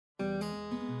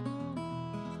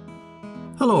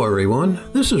Hello everyone,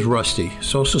 this is Rusty,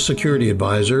 Social Security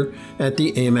Advisor at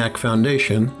the AMAC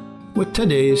Foundation with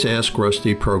today's Ask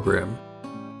Rusty program.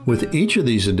 With each of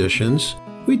these editions,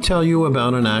 we tell you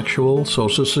about an actual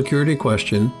Social Security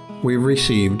question we've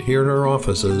received here at our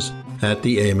offices at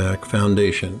the AMAC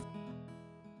Foundation.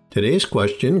 Today's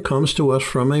question comes to us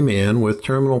from a man with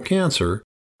terminal cancer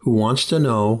who wants to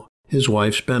know his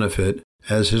wife's benefit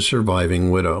as his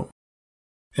surviving widow.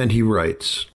 And he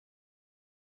writes,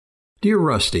 Dear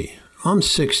Rusty, I'm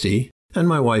 60 and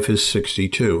my wife is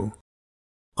 62.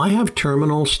 I have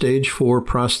terminal stage 4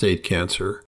 prostate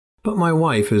cancer, but my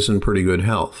wife is in pretty good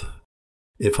health.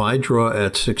 If I draw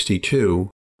at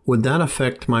 62, would that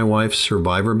affect my wife's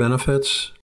survivor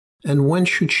benefits? And when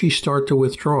should she start to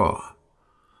withdraw?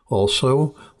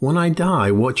 Also, when I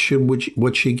die, what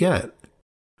would she get?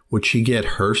 Would she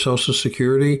get her Social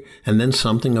Security and then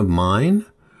something of mine?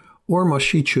 Or must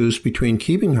she choose between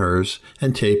keeping hers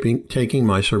and taking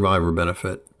my survivor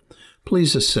benefit?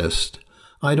 Please assist.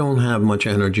 I don't have much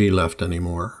energy left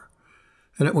anymore.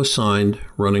 And it was signed,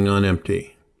 Running on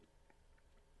Empty.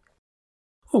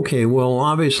 Okay, well,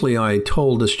 obviously I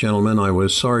told this gentleman I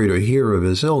was sorry to hear of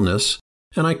his illness,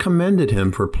 and I commended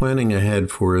him for planning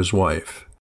ahead for his wife.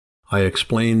 I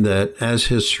explained that as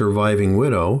his surviving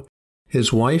widow,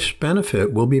 his wife's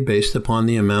benefit will be based upon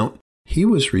the amount he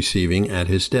was receiving at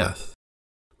his death,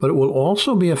 but it will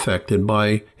also be affected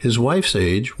by his wife's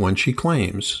age when she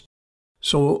claims.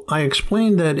 So I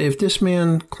explained that if this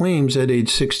man claims at age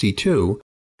 62,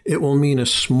 it will mean a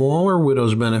smaller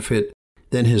widow's benefit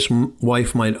than his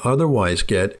wife might otherwise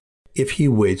get if he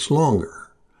waits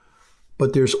longer.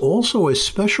 But there's also a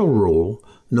special rule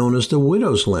known as the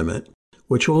widow's limit,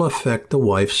 which will affect the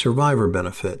wife's survivor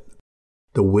benefit.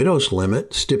 The widow's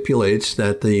limit stipulates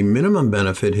that the minimum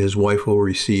benefit his wife will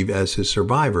receive as his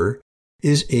survivor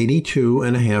is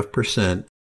 82.5%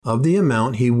 of the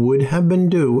amount he would have been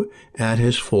due at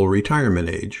his full retirement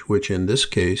age, which in this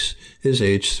case is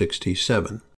age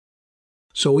 67.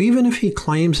 So even if he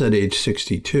claims at age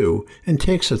 62 and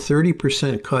takes a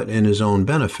 30% cut in his own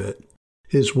benefit,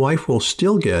 his wife will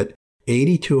still get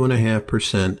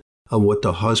 82.5% of what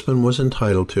the husband was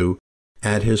entitled to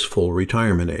at his full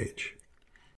retirement age.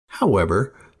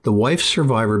 However, the wife's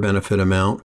survivor benefit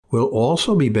amount will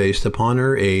also be based upon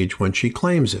her age when she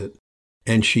claims it,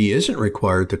 and she isn't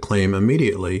required to claim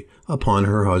immediately upon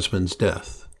her husband's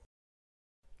death.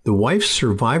 The wife's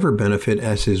survivor benefit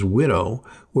as his widow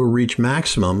will reach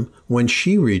maximum when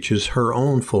she reaches her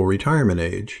own full retirement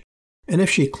age, and if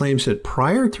she claims it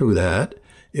prior to that,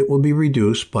 it will be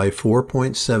reduced by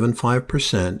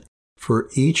 4.75% for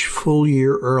each full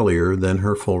year earlier than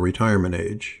her full retirement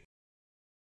age.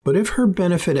 But if her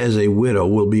benefit as a widow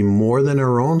will be more than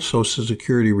her own Social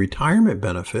Security retirement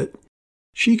benefit,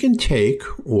 she can take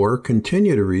or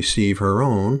continue to receive her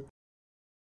own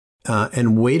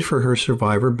and wait for her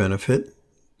survivor benefit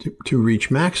to reach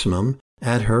maximum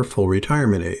at her full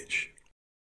retirement age.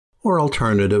 Or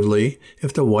alternatively,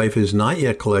 if the wife is not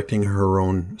yet collecting her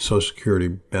own Social Security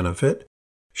benefit,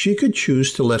 she could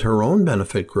choose to let her own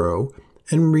benefit grow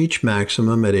and reach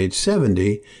maximum at age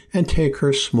 70 and take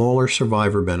her smaller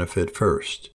survivor benefit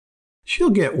first. She'll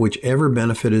get whichever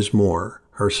benefit is more,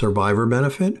 her survivor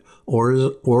benefit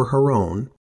or her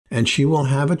own, and she will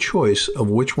have a choice of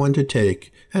which one to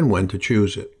take and when to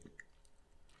choose it.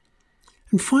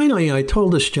 And finally, I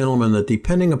told this gentleman that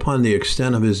depending upon the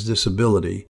extent of his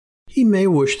disability, he may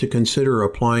wish to consider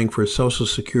applying for Social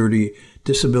Security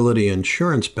Disability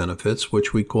Insurance Benefits,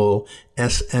 which we call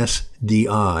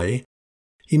SSDI.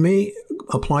 He may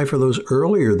apply for those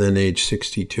earlier than age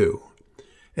 62.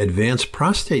 Advanced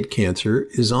prostate cancer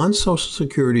is on Social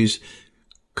Security's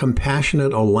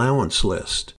Compassionate Allowance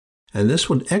list, and this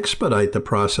would expedite the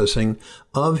processing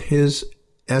of his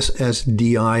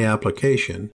SSDI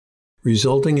application,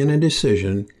 resulting in a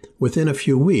decision within a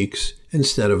few weeks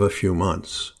instead of a few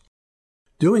months.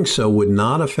 Doing so would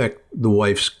not affect the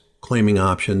wife's claiming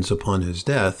options upon his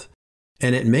death,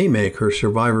 and it may make her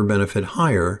survivor benefit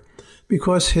higher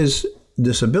because his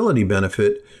disability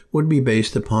benefit would be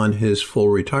based upon his full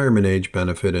retirement age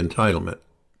benefit entitlement.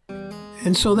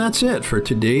 And so that's it for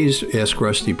today's Ask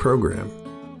Rusty program.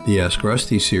 The Ask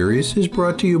Rusty series is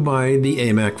brought to you by the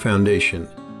AMAC Foundation,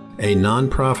 a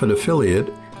nonprofit affiliate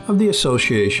of the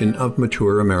Association of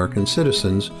Mature American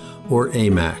Citizens, or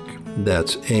AMAC.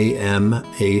 That's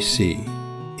AMAC.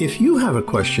 If you have a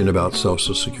question about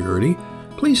Social Security,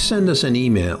 please send us an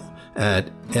email at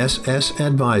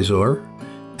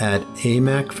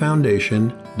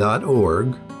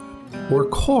ssadvisor@amacfoundation.org or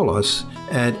call us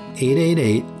at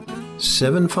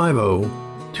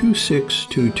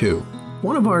 888-750-2622.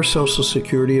 one of our Social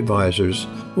Security advisors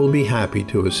will be happy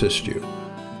to assist you.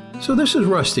 So this is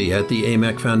Rusty at the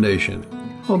AMEC Foundation,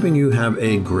 hoping you have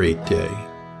a great day.